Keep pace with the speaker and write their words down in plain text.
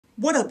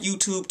What up,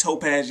 YouTube?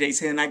 Topaz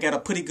Jace here, and I got a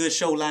pretty good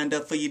show lined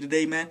up for you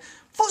today, man.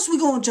 First, we're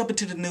going to jump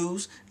into the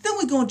news. Then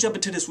we're going to jump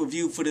into this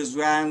review for this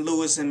Ryan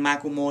Lewis and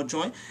Macklemore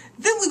joint.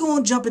 Then we're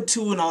going to jump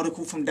into an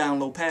article from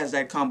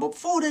downloadpaz.com. But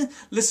before then,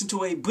 listen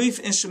to a brief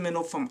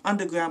instrumental from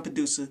underground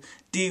producer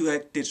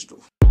Direct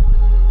Digital.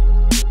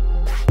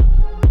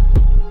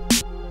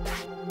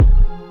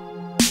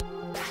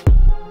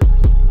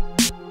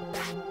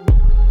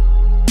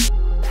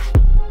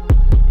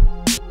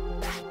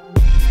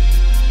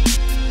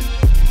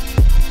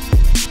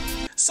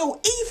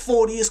 So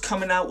E40 is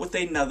coming out with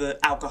another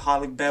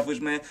alcoholic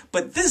beverage, man.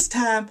 But this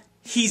time,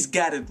 he's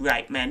got it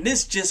right, man.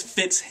 This just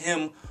fits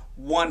him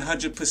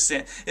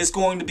 100%. It's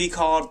going to be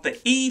called the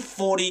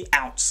E40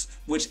 ounce,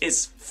 which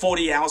is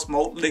 40 ounce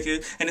malt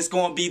liquor, and it's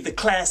going to be the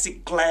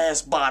classic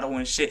glass bottle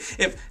and shit.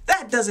 If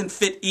that doesn't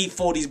fit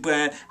E40's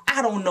brand,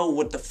 I don't know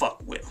what the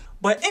fuck will.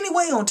 But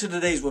anyway, on to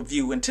today's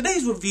review. And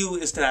today's review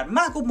is to that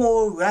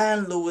Macklemore,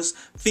 Ryan Lewis,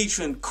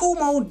 featuring Kool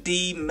Moe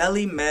Dee,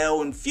 Melle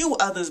Mel, and few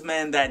others,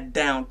 man, that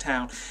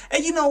Downtown.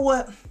 And you know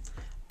what?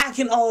 I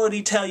can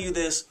already tell you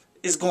this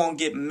is gonna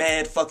get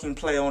mad fucking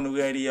play on the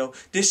radio.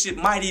 This shit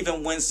might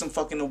even win some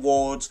fucking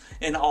awards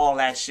and all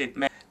that shit,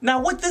 man. Now,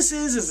 what this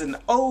is an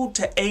ode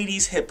to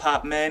 80s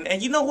hip-hop, man.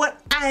 And you know what?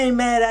 I ain't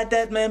mad at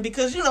that, man,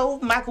 because, you know,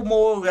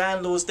 Macklemore,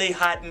 Ryan Lewis, they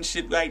hot and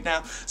shit right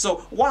now.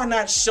 So why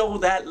not show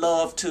that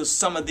love to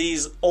some of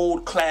these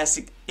old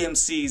classic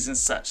MCs and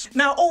such.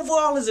 Now,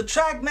 overall as a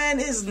track, man,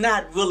 it's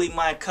not really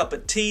my cup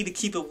of tea, to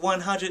keep it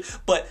 100,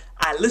 but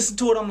I listen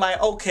to it, I'm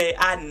like, okay,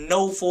 I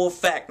know for a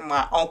fact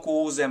my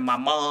uncles and my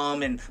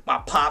mom and my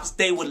pops,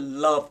 they would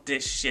love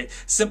this shit,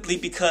 simply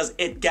because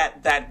it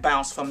got that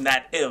bounce from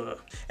that era.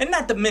 And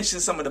not to mention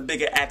some of the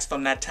bigger acts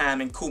from that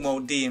time in Kool Moe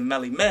Dee and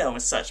Melle Mel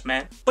and such,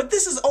 man. But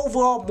this is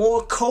overall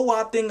more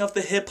co-opting of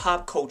the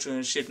hip-hop culture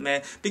and shit,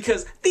 man,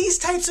 because these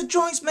types of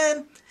joints,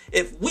 man,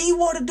 if we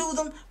were to do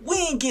them, we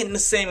ain't getting the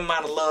same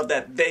amount of love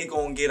that they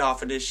gonna get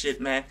off of this shit,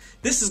 man.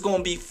 This is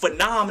gonna be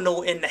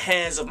phenomenal in the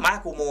hands of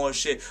Macklemore and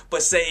shit,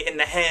 but say in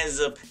the hands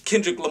of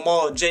Kendrick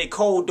Lamar, J.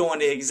 Cole doing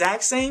the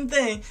exact same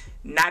thing,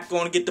 not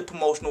going to get the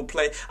promotional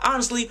play.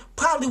 Honestly,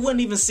 probably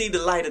wouldn't even see the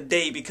light of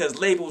day because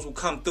labels will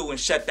come through and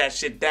shut that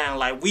shit down.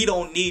 Like, we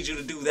don't need you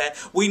to do that.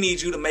 We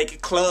need you to make a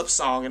club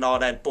song and all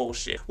that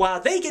bullshit.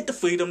 While they get the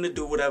freedom to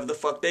do whatever the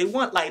fuck they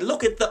want. Like,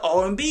 look at the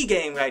R&B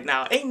game right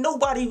now. Ain't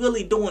nobody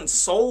really doing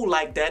soul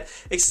like that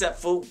except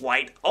for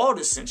white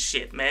artists and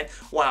shit, man.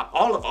 While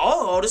all of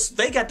our artists,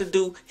 they got to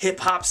do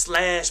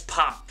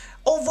hip-hop/pop.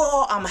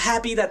 Overall, I'm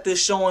happy that they're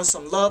showing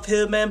some love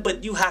here, man,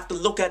 but you have to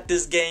look at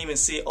this game and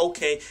see,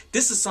 okay,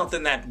 this is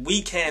something that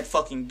we can't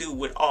fucking do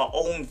with our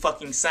own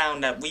fucking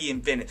sound that we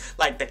invented.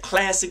 Like the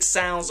classic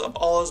sounds of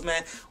ours,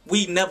 man,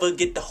 we never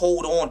get to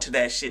hold on to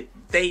that shit.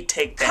 They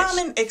take that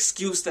common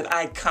excuse that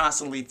I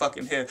constantly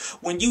fucking hear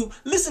when you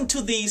listen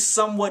to these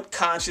somewhat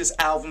conscious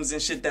albums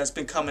and shit that's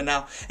been coming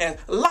out, and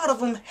a lot of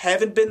them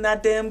haven't been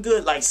that damn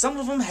good. Like, some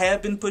of them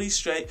have been pretty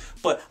straight,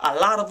 but a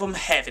lot of them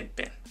haven't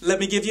been. Let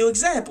me give you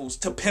examples.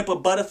 To Pimp a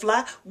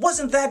Butterfly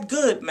wasn't that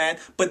good, man,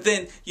 but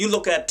then you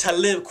look at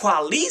Talib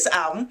Kweli's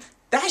album,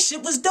 that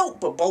shit was dope,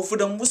 but both of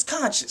them was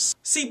conscious.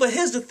 See, but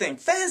here's the thing.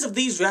 Fans of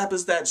these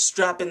rappers that's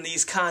dropping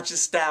these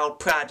conscious style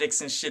projects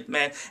and shit,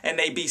 man, and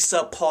they be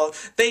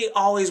subpar, they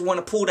always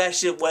want to pull that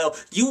shit, well,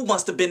 you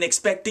must have been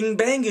expecting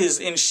bangers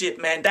and shit,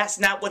 man. That's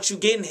not what you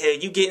getting here.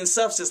 You getting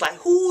substance. Like,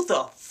 who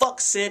the fuck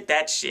said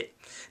that shit?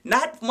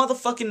 Not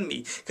motherfucking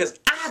me, because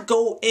I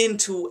go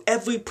into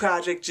every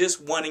project just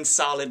wanting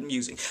solid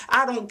music.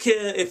 I don't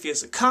care if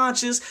it's a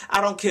conscious, I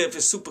don't care if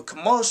it's super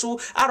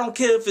commercial, I don't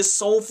care if it's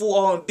soulful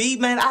R&B,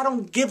 man, I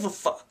don't give a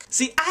fuck.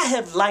 See, I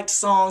have liked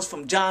songs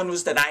from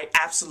genres that I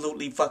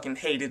absolutely fucking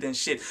hated and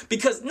shit,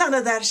 because none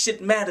of that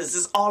shit matters.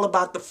 It's all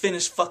about the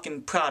finished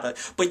fucking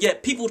product. But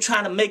yet, people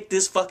trying to make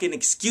this fucking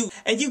excuse,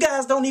 and you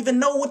guys don't even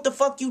know what the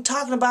fuck you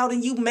talking about,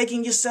 and you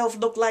making yourself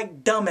look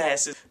like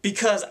dumbasses.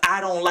 Because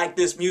I don't like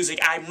this music,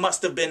 I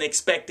must have been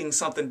expecting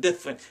something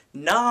different.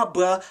 Nah,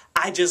 bruh,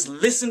 I just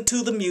listened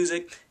to the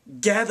music,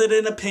 gathered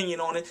an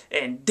opinion on it,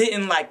 and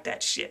didn't like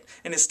that shit.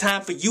 And it's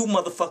time for you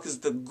motherfuckers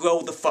to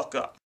grow the fuck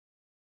up.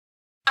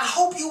 I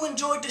hope you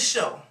enjoyed the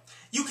show.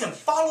 You can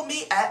follow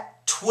me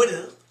at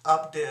Twitter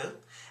up there,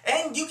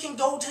 and you can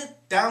go to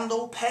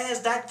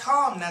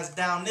downloadpaz.com, that's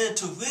down there,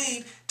 to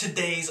read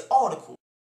today's article.